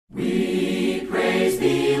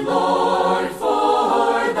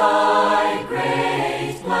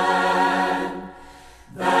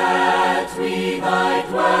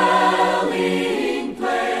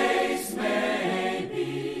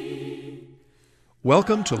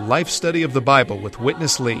Welcome to Life Study of the Bible with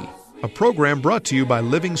Witness Lee, a program brought to you by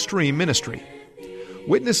Living Stream Ministry.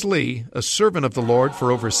 Witness Lee, a servant of the Lord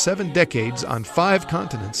for over 7 decades on 5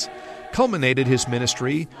 continents, culminated his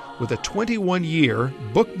ministry with a 21-year,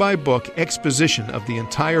 book-by-book exposition of the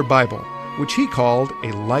entire Bible, which he called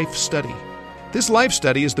a life study. This life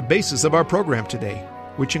study is the basis of our program today,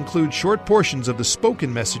 which includes short portions of the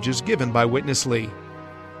spoken messages given by Witness Lee.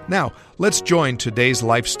 Now, let's join today's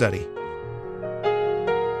life study.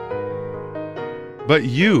 But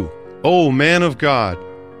you, O man of God,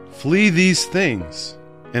 flee these things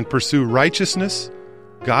and pursue righteousness,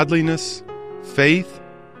 godliness, faith,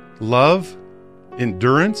 love,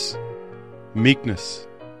 endurance, meekness.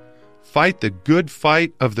 Fight the good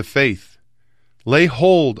fight of the faith. Lay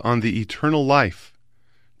hold on the eternal life,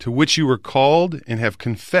 to which you were called and have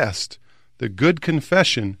confessed the good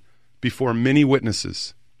confession before many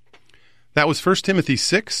witnesses. That was 1 Timothy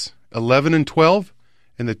 6, 11 and 12.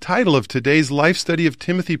 And the title of today's Life Study of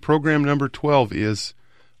Timothy program number 12 is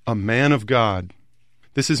A Man of God.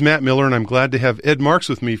 This is Matt Miller, and I'm glad to have Ed Marks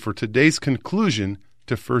with me for today's conclusion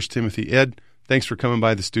to 1 Timothy. Ed, thanks for coming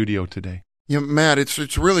by the studio today. Yeah, Matt, it's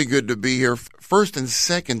really good to be here. 1 and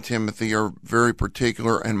 2 Timothy are very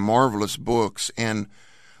particular and marvelous books. And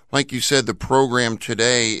like you said, the program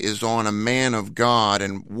today is on a man of God.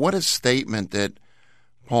 And what a statement that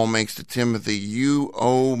Paul makes to Timothy, you,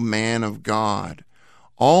 O man of God.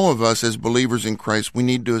 All of us as believers in Christ, we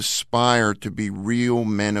need to aspire to be real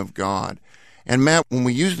men of God. And Matt, when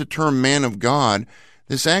we use the term man of God,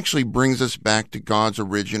 this actually brings us back to God's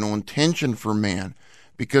original intention for man,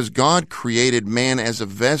 because God created man as a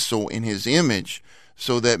vessel in his image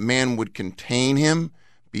so that man would contain him,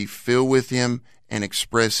 be filled with him, and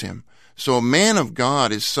express him. So a man of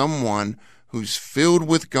God is someone who's filled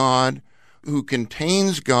with God, who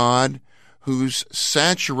contains God, who's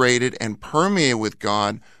saturated and permeated with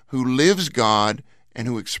God, who lives God, and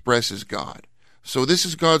who expresses God. So this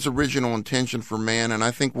is God's original intention for man, and I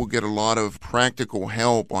think we'll get a lot of practical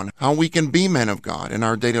help on how we can be men of God in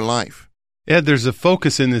our daily life. Ed, there's a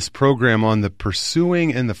focus in this program on the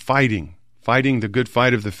pursuing and the fighting the good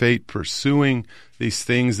fight of the faith, pursuing these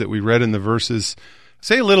things that we read in the verses.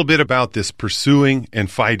 Say a little bit about this pursuing and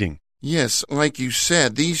fighting. Yes, like you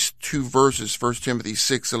said, these 2 verses, 1 Timothy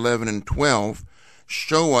 6, 11 and 12,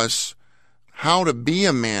 show us how to be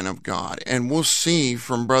a man of God. And we'll see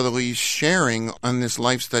from Brother Lee's sharing on this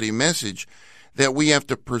life study message that we have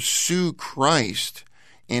to pursue Christ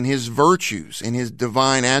in his virtues, in his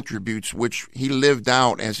divine attributes, which he lived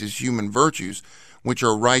out as his human virtues, which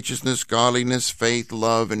are righteousness, godliness, faith,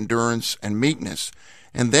 love, endurance, and meekness.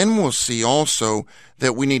 And then we'll see also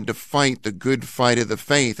that we need to fight the good fight of the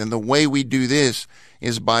faith. And the way we do this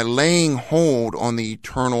is by laying hold on the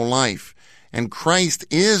eternal life. And Christ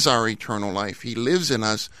is our eternal life. He lives in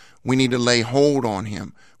us. We need to lay hold on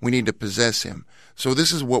him. We need to possess him. So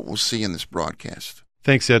this is what we'll see in this broadcast.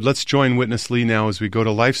 Thanks, Ed. Let's join Witness Lee now as we go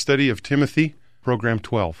to Life Study of Timothy, Program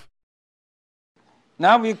 12.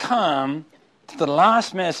 Now we come to the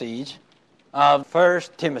last message of 1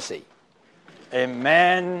 Timothy. A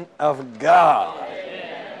man of God.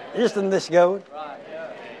 Isn't this good?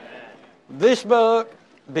 This book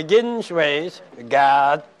begins with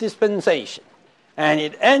God's dispensation, and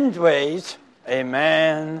it ends with a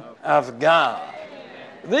man of God.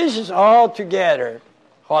 This is altogether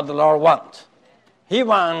what the Lord wants. He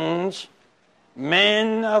wants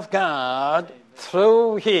men of God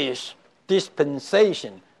through his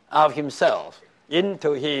dispensation of himself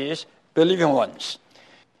into his believing ones.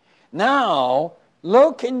 Now,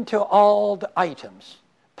 look into all the items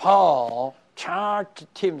Paul charged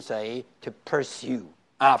Timothy to pursue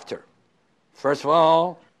after. First of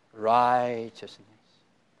all, righteousness.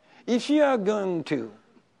 If you are going to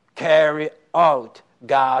carry out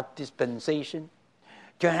God's dispensation,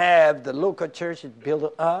 to have the local churches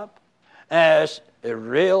built up as a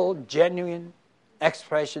real, genuine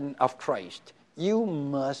expression of Christ, you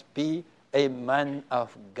must be a man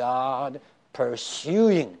of God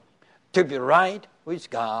pursuing to be right with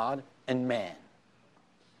God and man.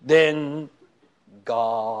 Then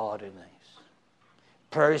godliness.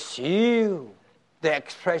 Pursue the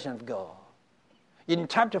expression of God. In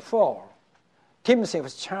chapter 4, Timothy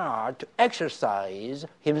was charged to exercise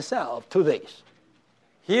himself to this.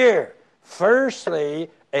 Here, firstly,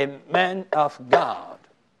 a man of God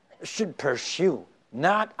should pursue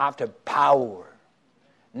not after power,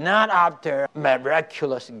 not after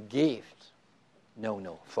miraculous gifts.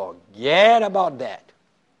 No, forget about that.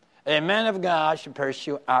 A man of God should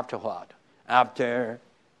pursue after what? After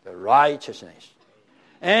the righteousness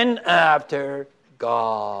and after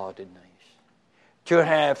godliness. To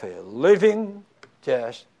have a living,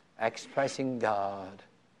 just expressing God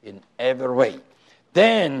in every way.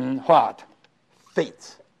 Then what?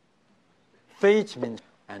 Faith. Faith means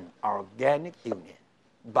an organic union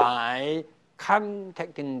by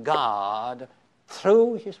contacting God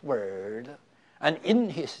through His Word and in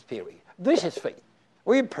His Spirit. This is faith.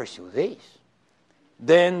 We pursue this.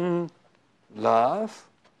 Then love,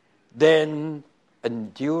 then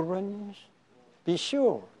endurance. Be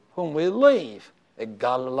sure, when we live a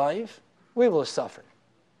godly life, we will suffer.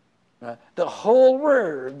 The whole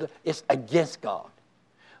world is against God.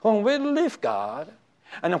 When we live God,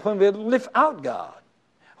 and when we live out God,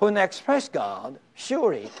 when we express God,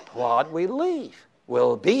 surely what we live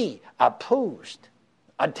will be opposed,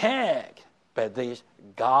 attacked by this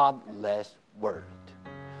godless world.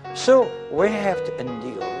 So we have to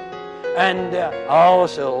endure and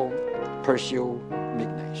also pursue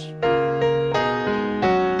meekness.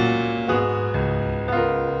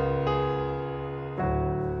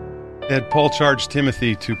 Ed, Paul charged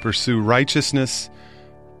Timothy to pursue righteousness,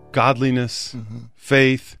 godliness,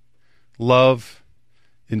 faith, love,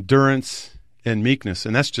 endurance, and meekness.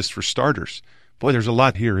 And that's just for starters. Boy, there's a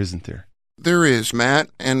lot here, isn't there? There is, Matt.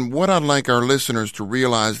 And what I'd like our listeners to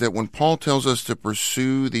realize that when Paul tells us to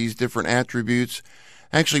pursue these different attributes,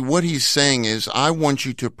 actually what he's saying is, I want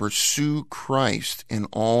you to pursue Christ in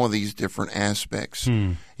all of these different aspects.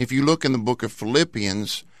 If you look in the book of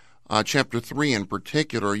Philippians, chapter 3 in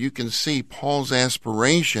particular, you can see Paul's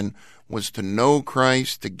aspiration was to know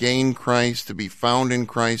Christ, to gain Christ, to be found in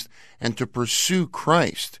Christ, and to pursue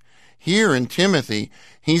Christ. Here in Timothy,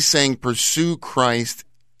 he's saying pursue Christ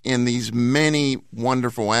in these many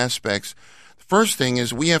wonderful aspects. The first thing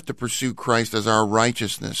is we have to pursue Christ as our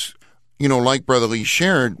righteousness. You know, like Brother Lee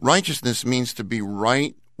shared, righteousness means to be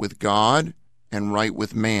right with God and right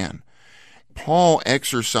with man. Paul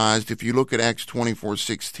exercised, if you look at Acts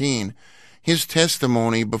 24:16, his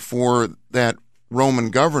testimony before that Roman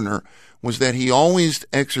governor was that he always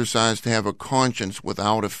exercised to have a conscience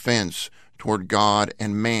without offense toward God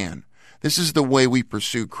and man. This is the way we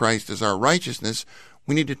pursue Christ as our righteousness.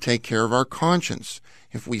 We need to take care of our conscience.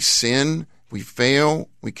 If we sin, we fail,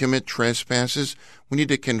 we commit trespasses, we need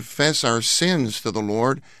to confess our sins to the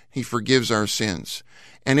Lord. He forgives our sins.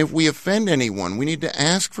 And if we offend anyone, we need to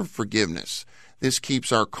ask for forgiveness. This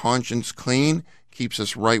keeps our conscience clean, keeps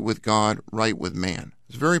us right with God, right with man.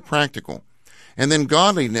 It's very practical. And then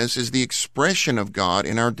godliness is the expression of God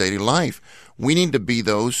in our daily life. We need to be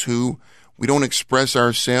those who, we don't express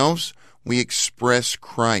ourselves, we express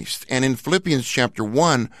Christ. And in Philippians chapter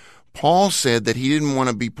 1, Paul said that he didn't want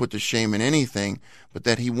to be put to shame in anything, but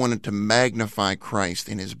that he wanted to magnify Christ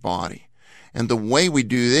in his body. And the way we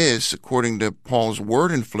do this, according to Paul's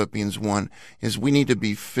word in Philippians 1, is we need to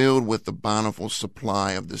be filled with the bountiful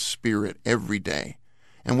supply of the Spirit every day.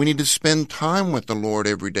 And we need to spend time with the Lord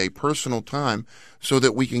every day, personal time, so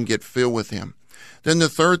that we can get filled with Him. Then the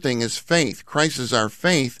third thing is faith. Christ is our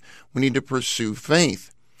faith. We need to pursue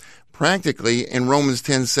faith. Practically, in Romans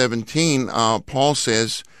 10:17, Paul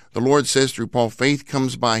says, the Lord says through Paul, faith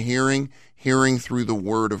comes by hearing, hearing through the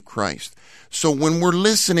word of Christ. So when we're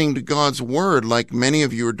listening to God's word, like many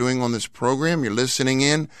of you are doing on this program, you're listening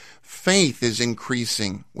in, faith is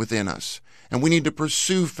increasing within us. And we need to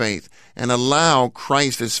pursue faith and allow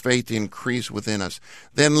Christ as faith to increase within us.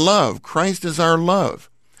 Then love. Christ is our love.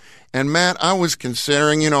 And Matt, I was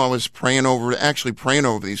considering, I was praying over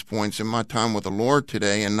these points in my time with the Lord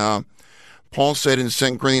today. And Paul said in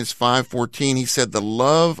 2 Corinthians 5:14, he said, the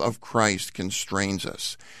love of Christ constrains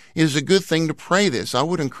us. It is a good thing to pray this. I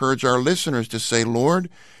would encourage our listeners to say, Lord,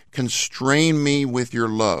 constrain me with your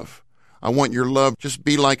love. I want your love just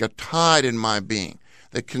be like a tide in my being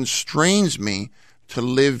that constrains me to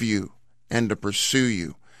live you and to pursue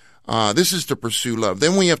you. This is to pursue love.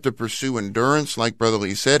 Then we have to pursue endurance, like Brother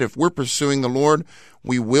Lee said. If we're pursuing the Lord,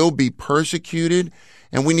 we will be persecuted,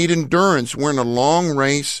 and we need endurance. We're in a long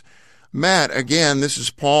race. Matt, again, this is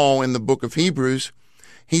Paul in the book of Hebrews.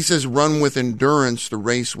 He says, run with endurance the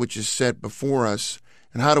race which is set before us.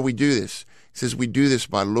 And how do we do this? He says we do this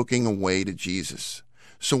by looking away to Jesus.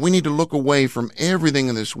 So we need to look away from everything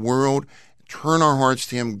in this world, turn our hearts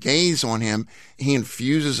to Him, gaze on Him. He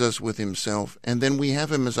infuses us with Himself, and then we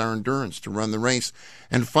have Him as our endurance to run the race.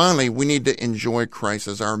 And finally, we need to enjoy Christ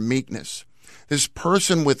as our meekness. This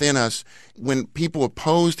person within us, when people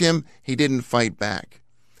opposed Him, He didn't fight back.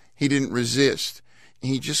 He didn't resist.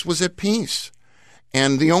 He just was at peace.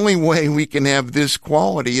 And the only way we can have this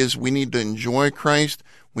quality is we need to enjoy Christ,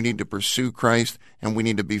 we need to pursue Christ, and we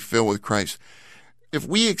need to be filled with Christ. If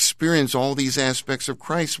we experience all these aspects of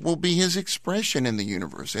Christ, we'll be His expression in the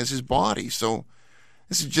universe as His body. So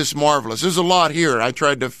this is just marvelous. There's a lot here. I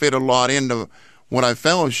tried to fit a lot into what I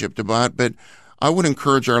fellowshipped about, but I would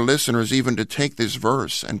encourage our listeners even to take this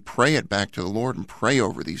verse and pray it back to the Lord and pray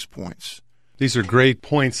over these points. These are great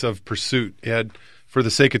points of pursuit, Ed. For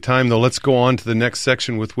the sake of time, though, let's go on to the next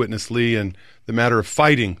section with Witness Lee and the matter of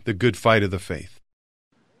fighting the good fight of the faith.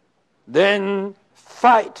 Then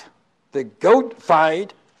fight the good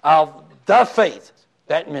fight of the faith.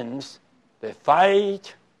 That means the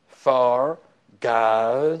fight for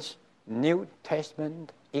God's New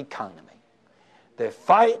Testament economy. The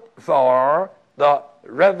fight for the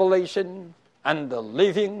revelation and the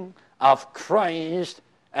living of Christ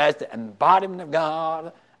as the embodiment of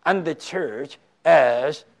God and the church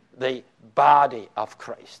as the body of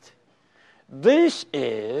Christ. This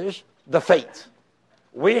is the faith.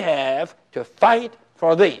 We have to fight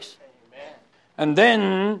for this. Amen. And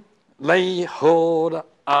then lay hold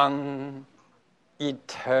on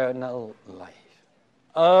eternal life.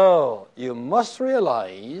 Oh, you must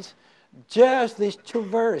realize just these two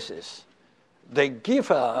verses, they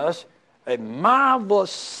give us a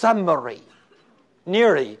marvelous summary,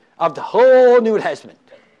 nearly, of the whole New Testament.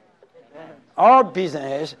 Our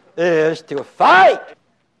business is to fight.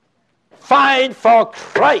 Fight for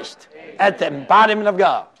Christ as the embodiment of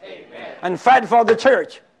God. Amen. And fight for the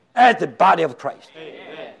church as the body of Christ.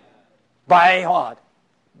 Amen. By what?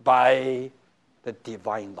 By the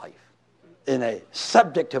divine life. In a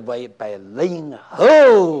subjective way, by laying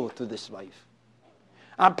hold to this life.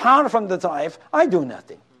 Apart from this life, I do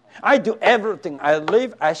nothing. I do everything. I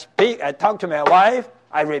live, I speak, I talk to my wife,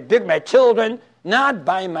 I rebuke my children, not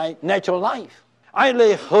by my natural life. I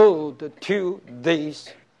lay hold to this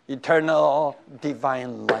eternal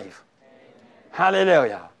divine life.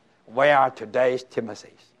 Hallelujah. We are today's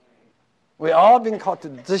Timothy's. We all been called to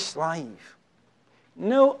this life.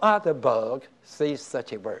 No other book says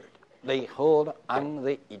such a word. Lay hold on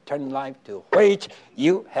the eternal life to which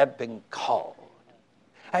you have been called.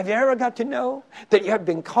 Have you ever got to know that you have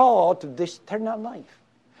been called to this eternal life?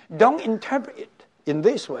 Don't interpret it in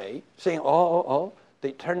this way, saying, the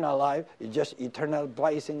eternal life is just eternal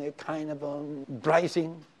blessing, a kind of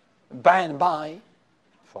blessing by and by.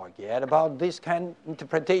 Forget about this kind of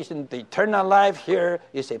interpretation. The eternal life here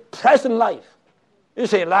is a present life.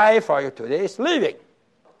 It's a life for today's living.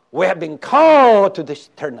 We have been called to this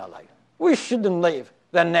eternal life. We shouldn't live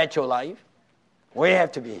the natural life. We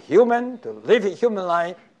have to be human, to live a human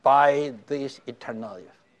life by this eternal life.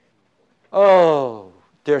 Oh,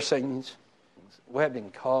 dear saints, we have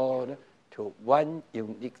been called to one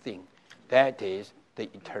unique thing. That is the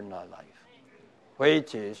eternal life,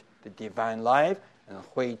 which is the divine life, and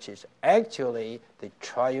which is actually the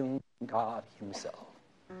triune God himself.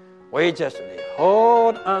 We just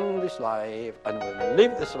hold on this life, and we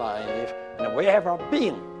live this life, and we have our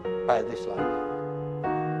being by this life.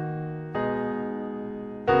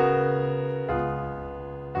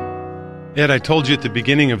 Ed, I told you at the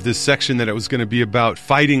beginning of this section that it was going to be about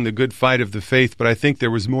fighting the good fight of the faith, but I think there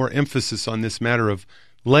was more emphasis on this matter of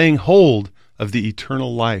laying hold of the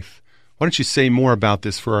eternal life. Why don't you say more about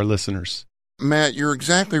this for our listeners? Matt, you're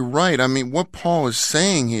exactly right. I mean, what Paul is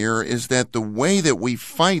saying here is that the way that we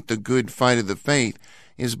fight the good fight of the faith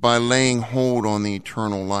is by laying hold on the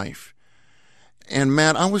eternal life. And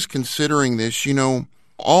Matt, I was considering this,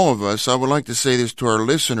 all of us, I would like to say this to our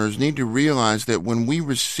listeners, need to realize that when we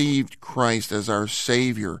received Christ as our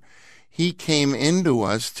Savior, He came into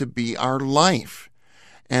us to be our life.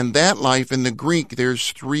 And that life, in the Greek,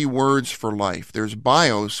 there's 3 words for life. There's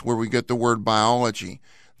bios, where we get the word biology.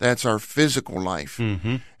 That's our physical life.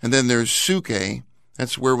 Mm-hmm. And then there's psyche.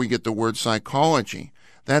 That's where we get the word psychology.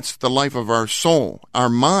 That's the life of our soul. Our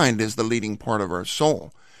mind is the leading part of our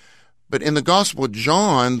soul. But in the Gospel of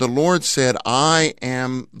John, the Lord said, I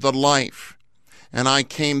am the life, and I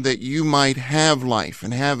came that you might have life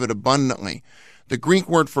and have it abundantly. The Greek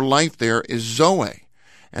word for life there is zoe,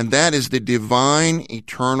 and that is the divine,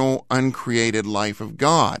 eternal, uncreated life of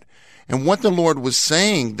God. And what the Lord was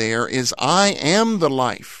saying there is, I am the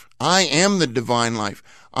life. I am the divine life.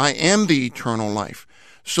 I am the eternal life.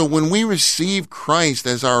 So when we receive Christ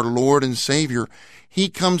as our Lord and Savior, He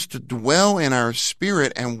comes to dwell in our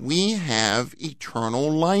spirit, and we have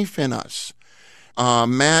eternal life in us.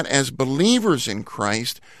 Matt, as believers in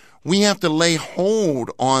Christ, we have to lay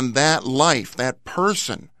hold on that life, that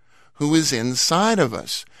person who is inside of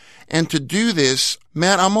us. And to do this,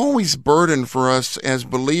 Matt, I'm always burdened for us as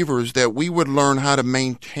believers that we would learn how to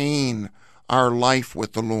maintain our life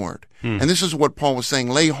with the Lord. And this is what Paul was saying,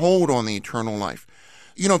 lay hold on the eternal life.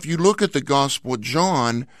 If you look at the Gospel of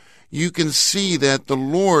John, you can see that the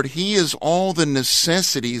Lord, He is all the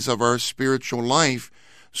necessities of our spiritual life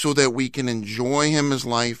so that we can enjoy Him as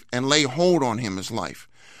life and lay hold on Him as life.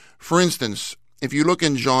 For instance, If you look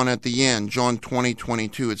in John at the end, John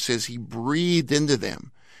 20:22, it says he breathed into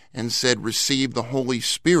them and said, receive the Holy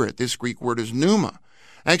Spirit. This Greek word is pneuma.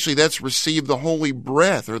 Actually, that's receive the holy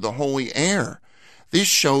breath or the holy air. This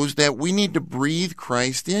shows that we need to breathe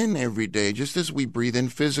Christ in every day, just as we breathe in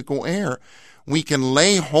physical air. We can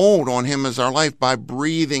lay hold on him as our life by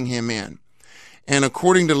breathing him in. And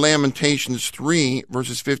according to Lamentations 3,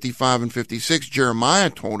 verses 55 and 56, Jeremiah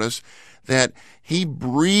told us that he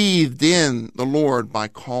breathed in the Lord by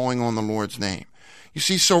calling on the Lord's name. You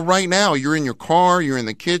see, so right now, you're in your car, you're in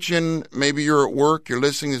the kitchen, maybe you're at work, you're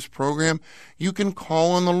listening to this program, you can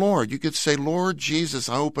call on the Lord. You could say, Lord Jesus,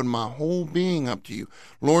 I open my whole being up to you.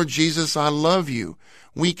 Lord Jesus, I love you.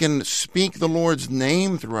 We can speak the Lord's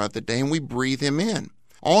name throughout the day, and we breathe him in.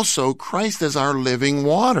 Also, Christ is our living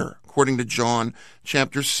water, according to John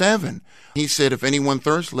chapter 7. He said, if anyone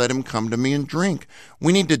thirsts, let him come to me and drink.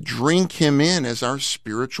 We need to drink him in as our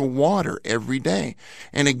spiritual water every day.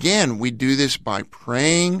 And again, we do this by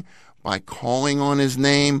praying, by calling on his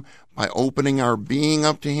name, by opening our being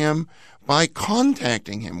up to him, by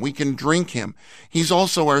contacting him. We can drink him. He's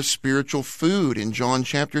also our spiritual food. In John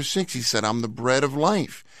chapter 6, he said, I'm the bread of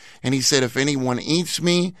life. And he said, if anyone eats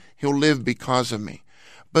me, he'll live because of me.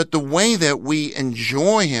 But the way that we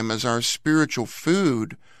enjoy him as our spiritual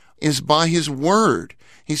food is by his word.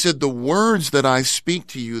 He said, the words that I speak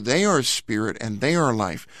to you, they are spirit and they are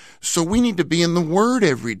life. So we need to be in the word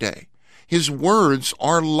every day. His words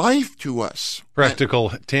are life to us.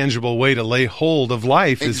 Practical, tangible way to lay hold of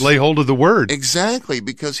life is lay hold of the word. Exactly,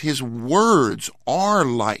 because his words are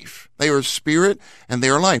life. They are spirit and they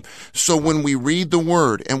are life. So when we read the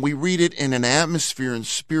word and we read it in an atmosphere and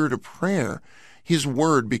spirit of prayer, his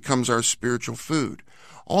word becomes our spiritual food.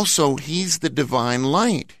 Also, he's the divine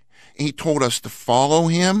light. He told us to follow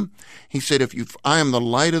him. He said, I am the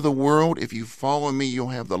light of the world. If you follow me, you'll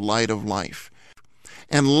have the light of life.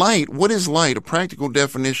 And light, what is light? A practical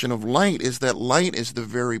definition of light is that light is the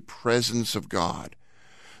very presence of God.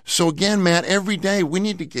 So again, Matt, every day we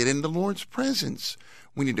need to get in the Lord's presence.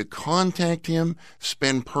 We need to contact him,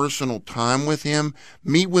 spend personal time with him,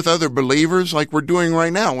 meet with other believers like we're doing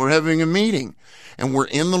right now. We're having a meeting, and we're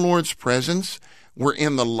in the Lord's presence. We're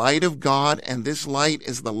in the light of God, and this light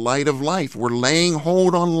is the light of life. We're laying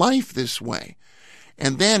hold on life this way.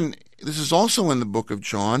 And then, this is also in the book of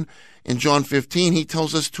John. In John 15, he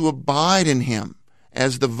tells us to abide in him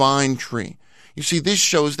as the vine tree. You see, this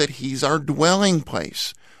shows that he's our dwelling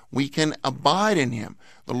place. We can abide in him.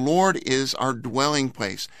 The Lord is our dwelling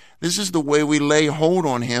place. This is the way we lay hold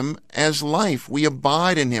on him as life. We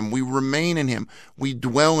abide in him. We remain in him. We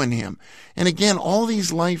dwell in him. And again, all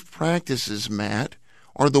these life practices, Matt,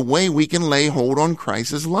 are the way we can lay hold on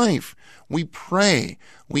Christ's life. We pray.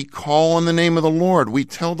 We call on the name of the Lord. We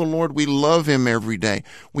tell the Lord we love him every day.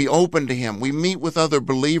 We open to him. We meet with other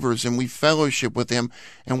believers and we fellowship with him,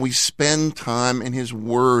 and we spend time in his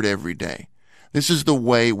word every day. This is the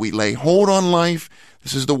way we lay hold on life.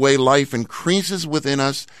 This is the way life increases within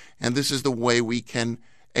us, and this is the way we can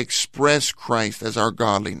express Christ as our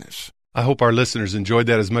godliness. I hope our listeners enjoyed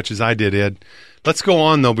that as much as I did, Ed. Let's go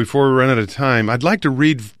on, though, before we run out of time. I'd like to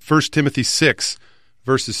read 1 Timothy 6,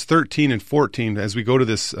 verses 13 and 14, as we go to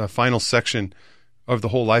this final section of the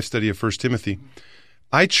whole life study of 1 Timothy.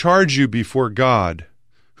 I charge you before God,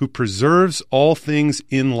 who preserves all things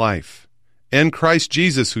in life, and Christ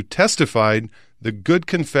Jesus, who testified the good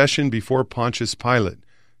confession before Pontius Pilate,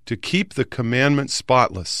 to keep the commandment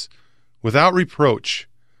spotless, without reproach,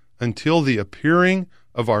 until the appearing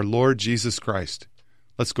of our Lord Jesus Christ.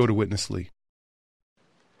 Let's go to Witness Lee.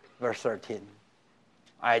 Verse 13.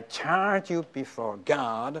 I charge you before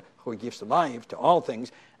God, who gives life to all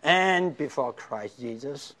things, and before Christ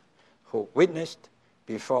Jesus, who witnessed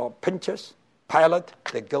before Pontius Pilate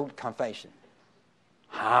the good confession.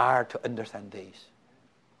 Hard to understand this.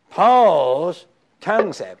 Paul's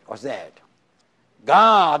concept was that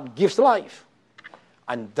God gives life,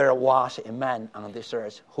 and there was a man on this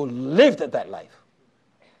earth who lived that life.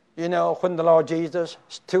 You know, when the Lord Jesus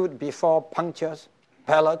stood before Pontius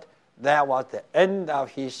Pilate, that was the end of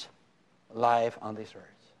his life on this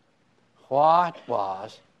earth. What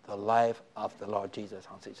was the life of the Lord Jesus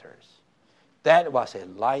on this earth? That was a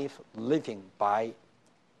life living by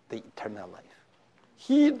the eternal life.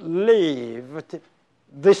 He lived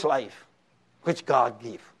this life which God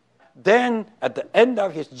gave. Then, at the end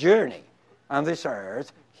of his journey on this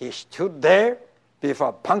earth, he stood there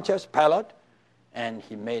before Pontius Pilate, and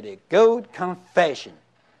he made a good confession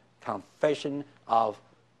of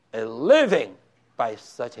a living by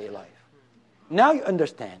such a life. Now you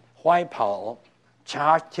understand why Paul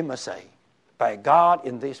charged Timothy by God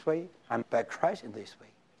in this way and by Christ in this way.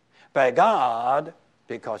 By God,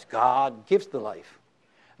 because God gives the life.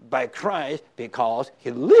 By Christ, because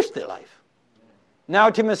he lives the life. Now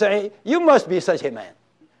Timothy say, you must be such a man.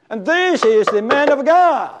 And this is the man of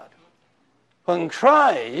God. When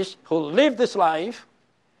Christ, who lived this life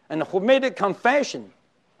and who made a confession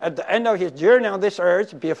at the end of his journey on this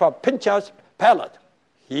earth before Pontius Pilate,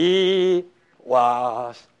 he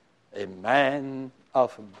was a man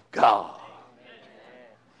of God.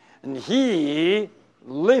 And he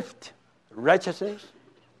lived righteousness,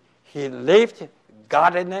 he lived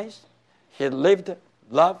godliness, he lived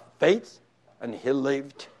love, faith, and he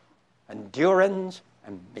lived endurance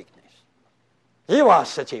and meekness. He was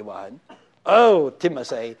such a one. Oh,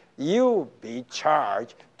 Timothy, you be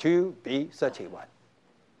charged to be such a one.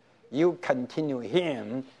 You continue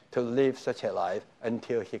him to live such a life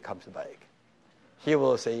until he comes back. He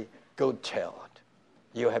will say, good child,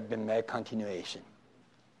 you have been my continuation.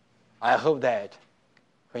 I hope that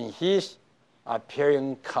when his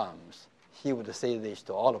appearing comes, he would say this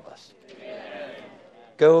to all of us. Amen.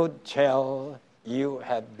 Good child, you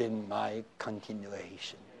have been my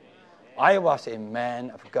continuation. I was a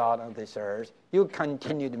man of God on this earth. You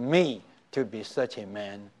continued me to be such a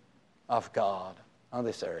man of God on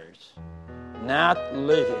this earth. Not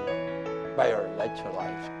living by your natural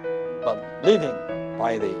life, but living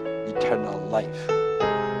by the eternal life.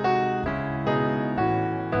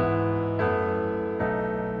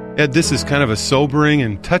 Ed, this is kind of a sobering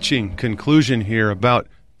and touching conclusion here about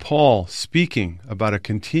Paul speaking about a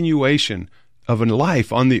continuation of a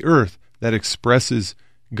life on the earth that expresses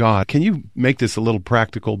God. Can you make this a little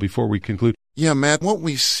practical before we conclude? Yeah, Matt, what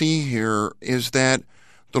we see here is that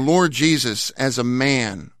the Lord Jesus, as a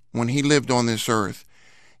man, when he lived on this earth,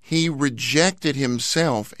 he rejected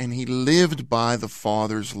himself and he lived by the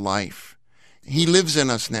Father's life. He lives in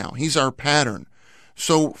us now. He's our pattern.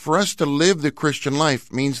 So for us to live the Christian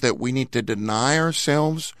life means that we need to deny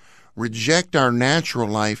ourselves, reject our natural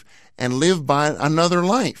life, and live by another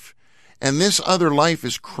life. And this other life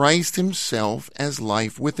is Christ himself as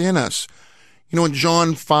life within us. You know, in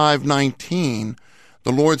John 5:19,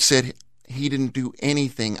 the Lord said he didn't do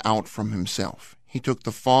anything out from himself. He took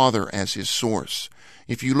the Father as his source.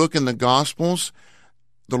 If you look in the Gospels,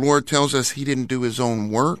 the Lord tells us he didn't do his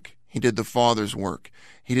own work. He did the Father's work.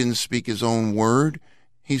 He didn't speak his own word.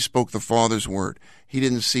 He spoke the Father's word. He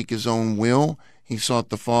didn't seek his own will. He sought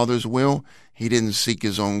the Father's will. He didn't seek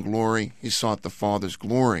his own glory. He sought the Father's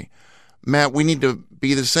glory. Matt, we need to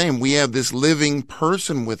be the same. We have this living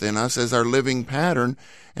person within us as our living pattern,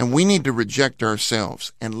 and we need to reject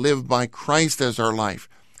ourselves and live by Christ as our life.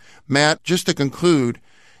 Matt, just to conclude,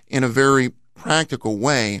 in a very practical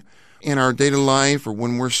way, in our daily life or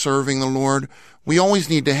when we're serving the Lord, we always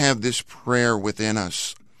need to have this prayer within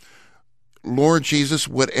us. Lord Jesus,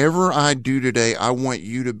 whatever I do today, I want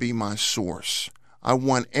you to be my source. I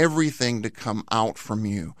want everything to come out from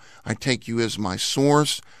you. I take you as my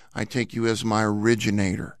source. I take you as my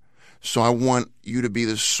originator. So I want you to be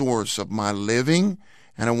the source of my living,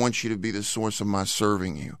 and I want you to be the source of my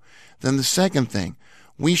serving you. Then the second thing,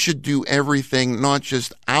 we should do everything not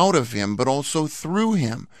just out of him, but also through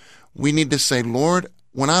him. We need to say, Lord,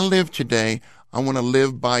 when I live today, I want to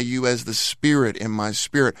live by you as the Spirit in my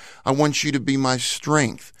spirit. I want you to be my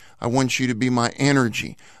strength. I want you to be my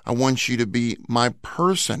energy. I want you to be my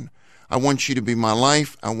person. I want you to be my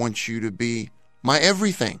life. I want you to be my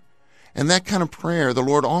everything. And that kind of prayer, the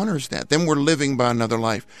Lord honors that. Then we're living by another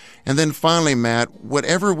life. And then finally, Matt,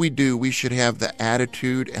 whatever we do, we should have the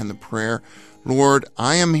attitude and the prayer, Lord,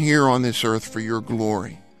 I am here on this earth for your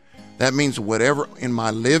glory. That means whatever in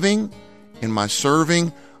my living, in my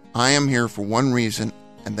serving, I am here for one reason,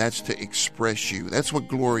 and that's to express you. That's what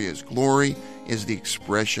glory is. Glory is the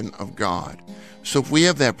expression of God. So if we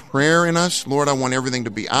have that prayer in us, Lord, I want everything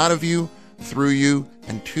to be out of you, through you,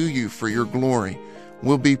 and to you for your glory,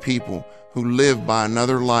 we'll be people who live by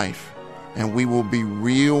another life, and we will be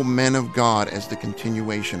real men of God as the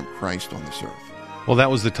continuation of Christ on this earth. Well,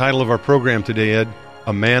 that was the title of our program today, Ed,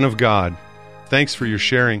 A Man of God. Thanks for your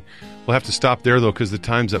sharing. We'll have to stop there, though, because the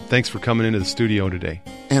time's up. Thanks for coming into the studio today.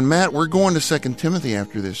 And, Matt, we're going to 2 Timothy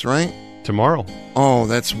after this, right? Tomorrow. Oh,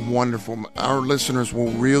 that's wonderful. Our listeners will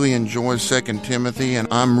really enjoy 2 Timothy, and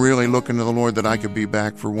I'm really looking to the Lord that I could be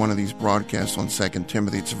back for one of these broadcasts on 2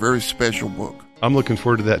 Timothy. It's a very special book. I'm looking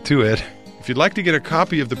forward to that, too, Ed. If you'd like to get a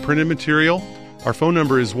copy of the printed material, our phone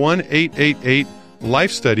number is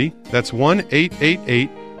 1-888-LIFE-STUDY. That's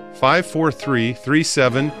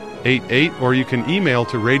 1-888-543-3788, or you can email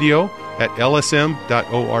to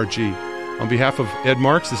radio@lsm.org. On behalf of Ed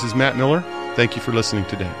Marks, this is Matt Miller. Thank you for listening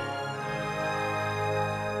today.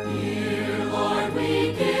 Dear Lord,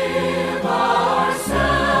 we give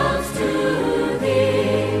ourselves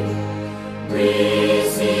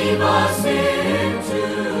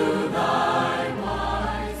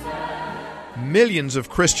Millions of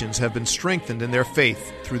Christians have been strengthened in their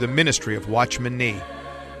faith through the ministry of Watchman Nee.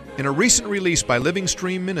 In a recent release by Living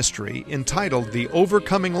Stream Ministry entitled The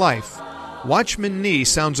Overcoming Life, Watchman Nee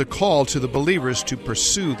sounds a call to the believers to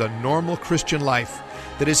pursue the normal Christian life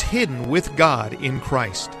that is hidden with God in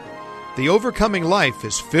Christ. The overcoming life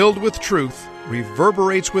is filled with truth,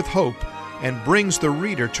 reverberates with hope, and brings the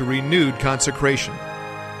reader to renewed consecration.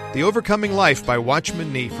 The Overcoming Life by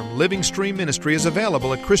Watchman Nee from Living Stream Ministry is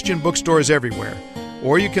available at Christian bookstores everywhere,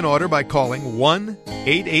 or you can order by calling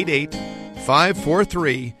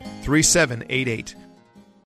 1-888-543-3788.